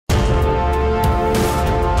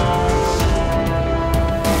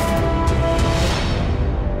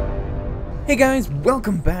Hey guys,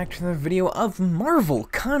 welcome back to another video of Marvel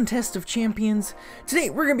Contest of Champions. Today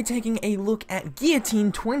we're going to be taking a look at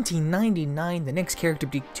Guillotine 2099, the next character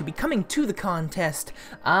to be coming to the contest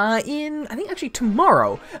I think actually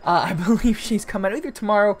tomorrow. I believe she's coming out either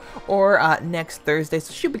tomorrow or next Thursday,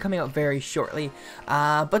 so she'll be coming out very shortly.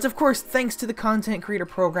 But of course, thanks to the Content Creator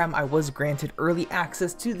Program, I was granted early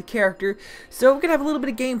access to the character, so we're going to have a little bit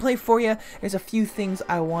of gameplay for you. There's a few things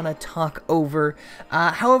I want to talk over.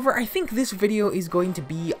 However, I think this video is going to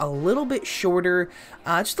be a little bit shorter,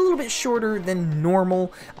 just a little bit shorter than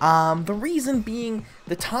normal. The reason being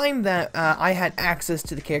the time that I had access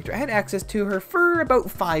to the character. I had access to her for about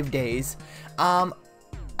 5 days. Out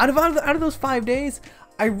of those 5 days,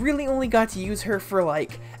 I really only got to use her for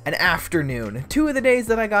like an afternoon. 2 of the days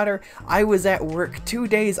that I got her, I was at work. 2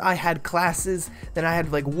 days I had classes. Then I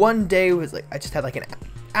had like 1 day was like I just had like an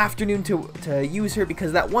afternoon to use her,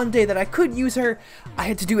 because that 1 day that I could use her, I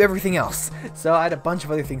had to do everything else. So I had a bunch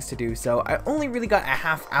of other things to do. So I only really got a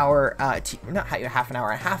half hour, not half an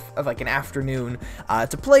hour, a half of like an afternoon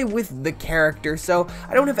to play with the character. So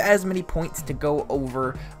I don't have as many points to go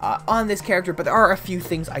over on this character, but there are a few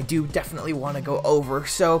things I do definitely want to go over.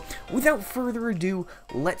 So without further ado,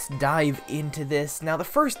 let's dive into this. Now the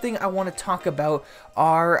first thing I want to talk about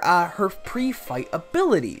are her pre-fight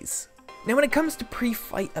abilities. Now when it comes to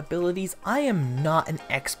pre-fight abilities, I am not an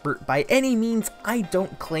expert by any means. I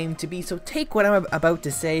don't claim to be, so take what I'm about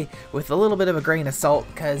to say with a little bit of a grain of salt,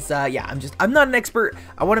 because yeah, I'm not an expert.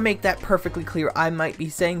 I want to make that perfectly clear. I might be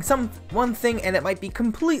saying one thing and it might be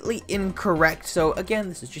completely incorrect, so again,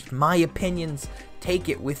 this is just my opinions. Take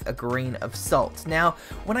it with a grain of salt. Now,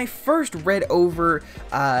 when I first read over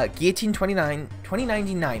Guillotine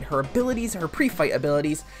 2099, her abilities, her pre-fight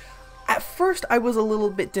abilities, at first, I was a little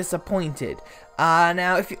bit disappointed.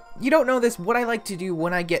 Now, if you don't know this, what I like to do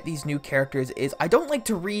when I get these new characters is I don't like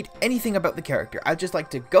to read anything about the character. I just like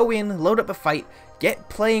to go in, load up a fight, get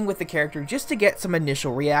playing with the character just to get some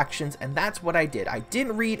initial reactions, and that's what I did. I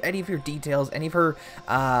didn't read any of her details, any of her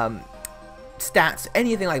stats,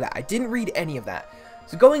 anything like that. I didn't read any of that.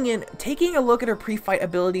 So going in, taking a look at her pre-fight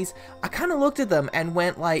abilities, I kind of looked at them and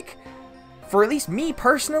went like, for at least me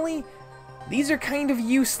personally, these are kind of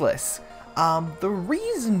useless. The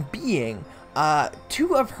reason being,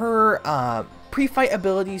 2 of her pre-fight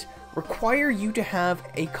abilities require you to have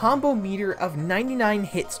a combo meter of 99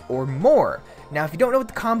 hits or more. Now, if you don't know what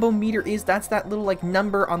the combo meter is, that's that little like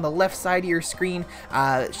number on the left side of your screen.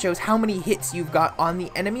 It shows how many hits you've got on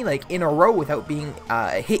the enemy, like in a row without being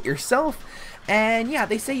hit yourself. And yeah,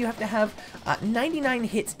 they say you have to have 99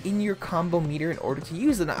 hits in your combo meter in order to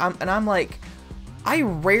use it. And I'm like, I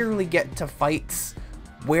rarely get to fights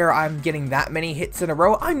where I'm getting that many hits in a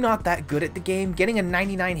row. I'm not that good at the game. Getting a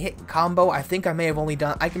 99 hit combo, I think I may have only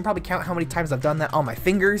done, I can probably count how many times I've done that on my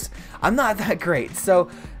fingers. I'm not that great.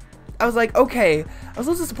 So I was like, okay. I was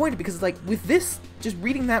a little disappointed because like with this, just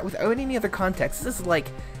reading that without any other context, this is like,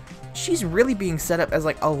 she's really being set up as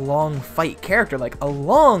like a long fight character, like a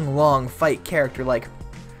long fight character, like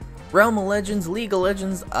Realm of Legends, League of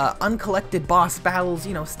Legends, uncollected boss battles,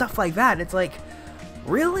 you know, stuff like that. It's like,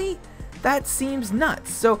 really? That seems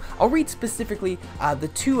nuts. So I'll read specifically the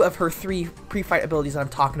 2 of her 3 pre-fight abilities I'm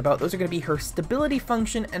talking about. Those are going to be her stability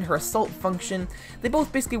function and her assault function. They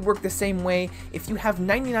both basically work the same way. If you have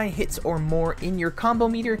 99 hits or more in your combo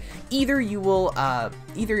meter, either you will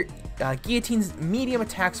Guillotine's medium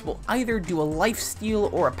attacks will either do a life steal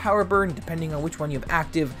or a power burn, depending on which one you have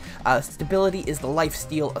active. Stability is the life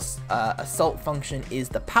steal, assault function is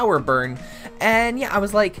the power burn. And yeah, I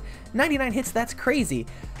was like, 99 hits, that's crazy.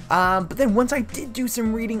 But then once I did do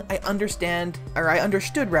some reading, I understood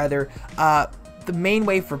rather, the main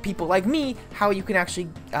way for people like me, how you can actually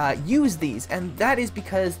use these, and that is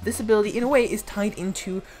because this ability, in a way, is tied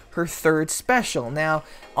into her 3rd special. Now,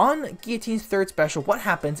 on Guillotine's 3rd special, what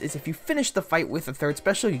happens is if you finish the fight with the 3rd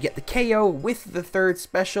special, you get the KO with the 3rd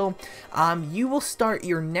special, you will start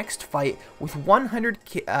your next fight with 100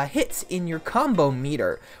 hits in your combo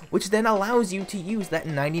meter, which then allows you to use that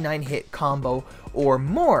 99 hit combo or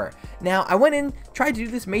more. Now, I went in, tried to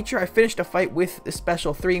do this, made sure I finished a fight with the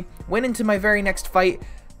special 3, went into my very next fight,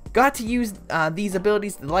 got to use these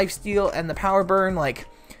abilities, the lifesteal and the power burn, like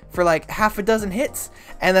for like half a dozen hits,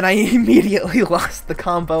 and then I immediately lost the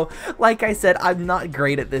combo. Like I said, I'm not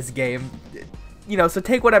great at this game. You know, so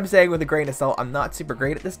take what I'm saying with a grain of salt. I'm not super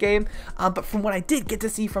great at this game, but from what I did get to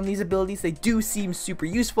see from these abilities, they do seem super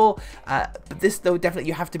useful. But this, though, definitely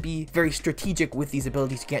you have to be very strategic with these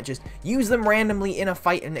abilities. You can't just use them randomly in a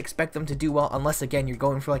fight and expect them to do well, unless, again, you're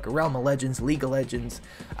going for like a Realm of Legends, League of Legends,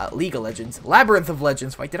 Labyrinth of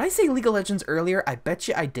Legends fight. Did I say League of Legends earlier? I bet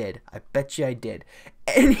you I did. I bet you I did.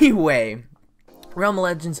 Anyway, Realm of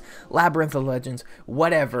Legends, Labyrinth of Legends,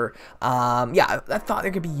 whatever. Yeah, I thought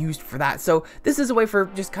they could be used for that. So this is a way for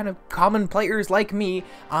just kind of common players like me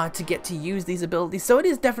to get to use these abilities. So it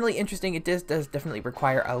is definitely interesting. It does definitely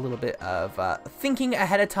require a little bit of thinking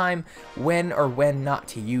ahead of time when or when not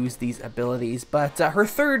to use these abilities. But her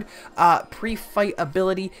third pre-fight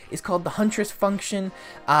ability is called the Huntress function.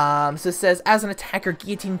 So it says, as an attacker,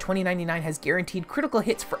 Guillotine 2099 has guaranteed critical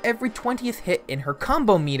hits for every 20th hit in her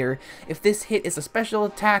combo meter. If this hit is a special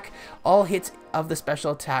attack, all hits of the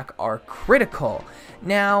special attack are critical.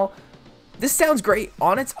 Now, this sounds great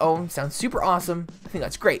on its own, sounds super awesome. I think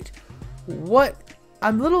that's great. What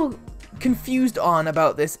I'm a little confused on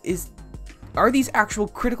about this is, are these actual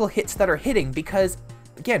critical hits that are hitting? Because,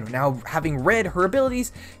 again, now having read her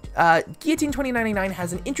abilities, Guillotine 2099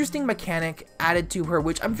 has an interesting mechanic added to her,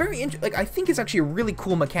 which I'm very I think is actually a really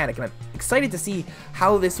cool mechanic, and I'm excited to see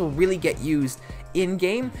how this will really get used in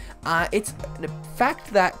game. It's the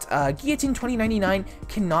fact that Guillotine 2099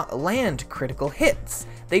 cannot land critical hits.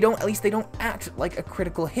 At least they don't act like a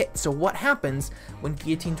critical hit. So what happens when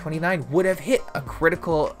Guillotine 29 would have hit a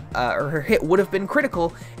critical, or her hit would have been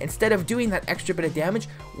critical, instead of doing that extra bit of damage,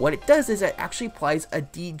 what it does is it actually applies a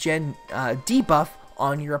degen debuff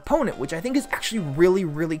on your opponent, which I think is actually really,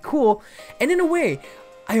 really cool. And in a way,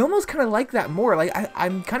 I almost kind of like that more. Like,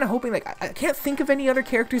 I'm kind of hoping, like, I can't think of any other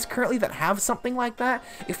characters currently that have something like that.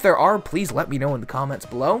 If there are, please let me know in the comments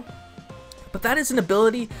below. But that is an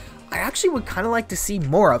ability I actually would kind of like to see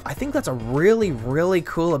more of. I think that's a really, really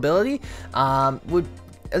cool ability. Would,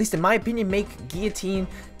 at least in my opinion, make Guillotine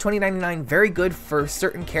 2099 very good for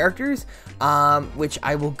certain characters, which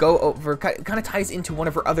I will go over. Kind of ties into one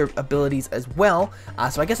of her other abilities as well,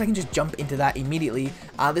 so I guess I can just jump into that immediately.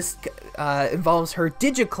 This involves her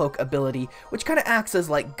Digicloak ability, which kind of acts as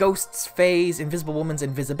like Ghost's phase, Invisible Woman's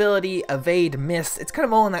invisibility, evade, miss. It's kind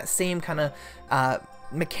of all in that same kind of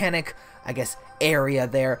mechanic, I guess, area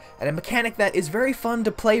there, and a mechanic that is very fun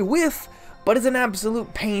to play with, but is an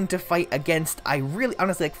absolute pain to fight against. I really,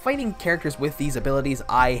 honestly, like, fighting characters with these abilities,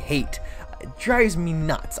 I hate. It drives me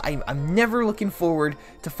nuts. I'm never looking forward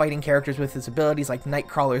to fighting characters with these abilities, like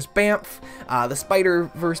Nightcrawler's Bamf, the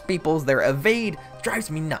Spider-Verse peoples, their evade, drives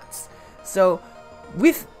me nuts. So,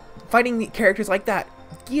 with fighting the characters like that,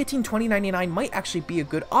 Guillotine 2099 might actually be a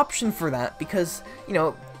good option for that, because, you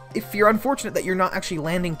know, if you're unfortunate that you're not actually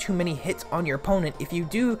landing too many hits on your opponent, if you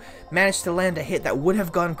do manage to land a hit that would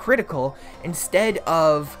have gone critical, instead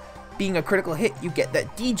of being a critical hit, you get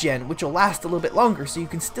that degen, which will last a little bit longer, so you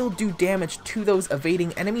can still do damage to those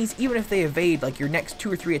evading enemies. Even if they evade like your next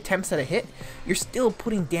 2 or 3 attempts at a hit, you're still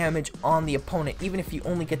putting damage on the opponent, even if you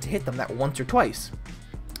only get to hit them that once or twice.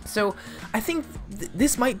 So I think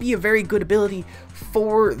this might be a very good ability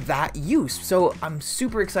for that use. So I'm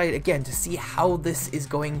super excited again to see how this is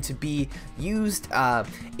going to be used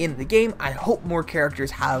in the game. I hope more characters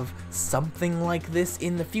have something like this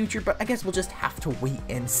in the future, but I guess we'll just have to wait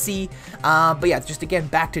and see. But yeah, just again,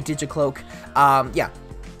 back to Digicloak. Yeah,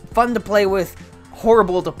 fun to play with,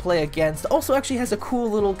 horrible to play against. Also actually has a cool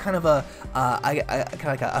little kind of a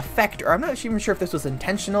effect, or I'm not even sure if this was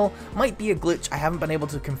intentional. Might be a glitch. I haven't been able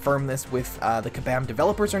to confirm this with the Kabam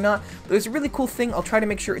developers or not, but there's a really cool thing. I'll try to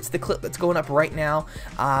make sure it's the clip that's going up right now.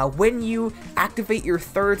 When you activate your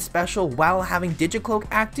third special while having Digicloak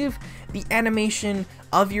active, the animation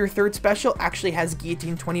of your third special actually has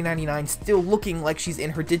Guillotine 2099 still looking like she's in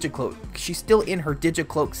her Digicloak. She's still in her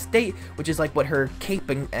Digicloak state, which is like what her cape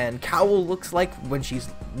and cowl looks like when she's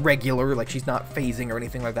regular, like she's not phasing or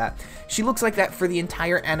anything like that. She looks like that for the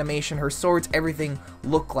entire animation. Her swords, everything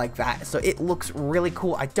look like that. So it looks really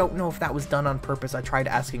cool. I don't know if that was done on purpose. I tried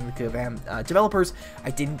asking the Kabam developers.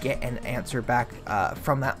 I didn't get an answer back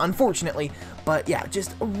from that, unfortunately. But yeah,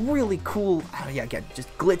 just a really cool, yeah, again,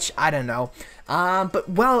 just glitch, I don't know. But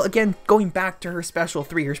well, again, going back to her special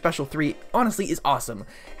 3 honestly is awesome.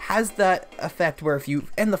 Has that effect where if you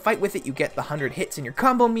end the fight with it, you get the 100 hits in your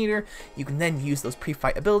combo meter. You can then use those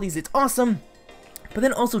pre-fight abilities. It's awesome. But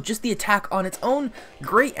then also just the attack on its own,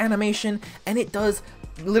 great animation, and it does,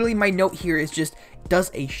 literally my note here is just, does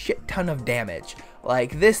a shit ton of damage.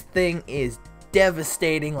 Like, this thing is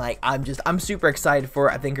devastating. Like, I'm super excited for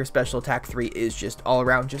it. I think her special attack 3 is just all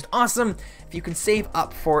around just awesome. If you can save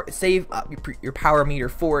up your power meter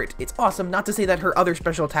for it, it's awesome. Not to say that her other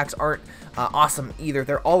special attacks aren't awesome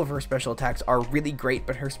either. All of her special attacks are really great,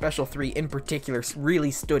 but her special 3 in particular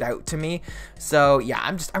really stood out to me. So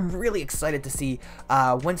yeah, I'm really excited to see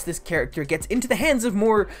once this character gets into the hands of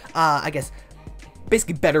more I guess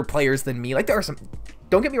basically better players than me. Like, there are some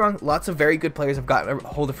don't get me wrong, lots of very good players have gotten a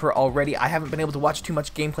hold of her already. I haven't been able to watch too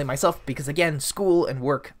much gameplay myself because, again, school and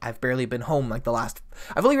work. I've barely been home like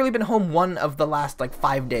I've only really been home one of the last like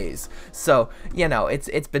 5 days. So, you know,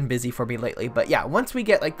 it's been busy for me lately. But yeah, once we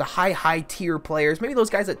get like the high tier players, maybe those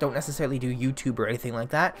guys that don't necessarily do YouTube or anything like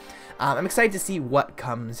that, I'm excited to see what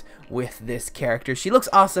comes with this character. She looks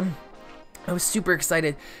awesome. I was super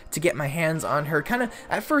excited to get my hands on her. Kind of,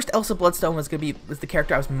 at first, Elsa Bloodstone was the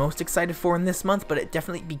character I was most excited for in this month, but it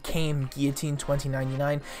definitely became Guillotine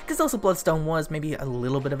 2099, because Elsa Bloodstone was maybe a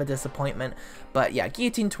little bit of a disappointment. But yeah,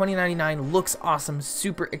 Guillotine 2099 looks awesome,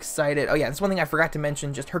 super excited. Oh yeah, that's one thing I forgot to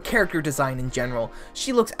mention, just her character design in general.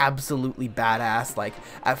 She looks absolutely badass. Like,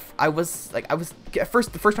 I was at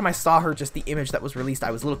first, the first time I saw her, just the image that was released, I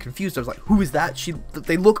was a little confused. I was like, who is that?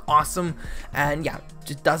 They look awesome, and yeah,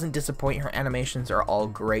 just doesn't disappoint. Her animations are all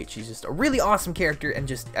great. She's just a really awesome character, and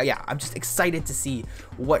just yeah, I'm just excited to see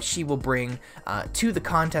what she will bring to the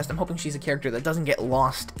contest. I'm hoping she's a character that doesn't get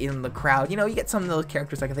lost in the crowd. You know, you get some of those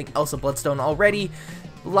characters like I think Elsa Bloodstone already.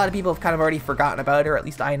 A lot of people have kind of already forgotten about her, at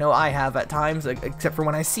least I know I have at times, except for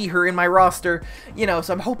when I see her in my roster, you know,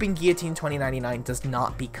 so I'm hoping Guillotine 2099 does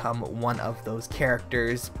not become one of those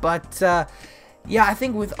characters. But yeah, I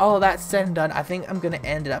think with all of that said and done, I think I'm going to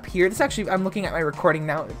end it up here. This actually, I'm looking at my recording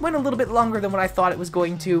now. It went a little bit longer than what I thought it was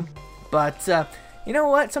going to, but you know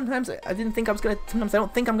what? Sometimes I didn't think I was going to, sometimes I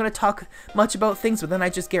don't think I'm going to talk much about things, but then I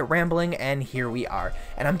just get rambling, and here we are.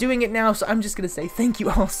 And I'm doing it now, so I'm just going to say thank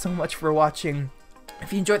you all so much for watching.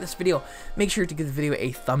 If you enjoyed this video, make sure to give the video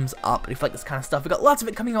a thumbs up if you like this kind of stuff. We got lots of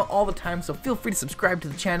it coming out all the time, so feel free to subscribe to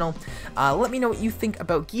the channel. Let me know what you think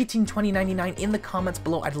about Guillotine 2099 in the comments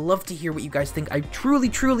below. I'd love to hear what you guys think. I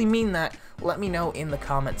truly mean that. Let me know in the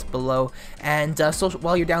comments below. And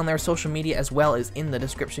while you're down there, social media as well is in the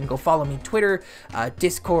description. Go follow me, Twitter,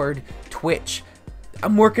 Discord, Twitch.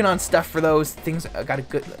 I'm working on stuff for those things.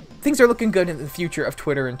 Things are looking good in the future of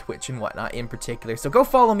Twitter and Twitch and whatnot in particular. So go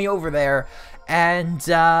follow me over there. And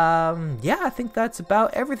yeah, I think that's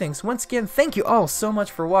about everything. So once again, thank you all so much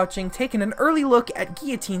for watching, taking an early look at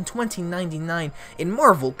Guillotine 2099 in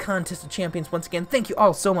Marvel Contest of Champions. Once again, thank you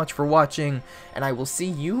all so much for watching, and I will see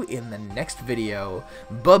you in the next video.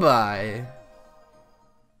 Bye bye.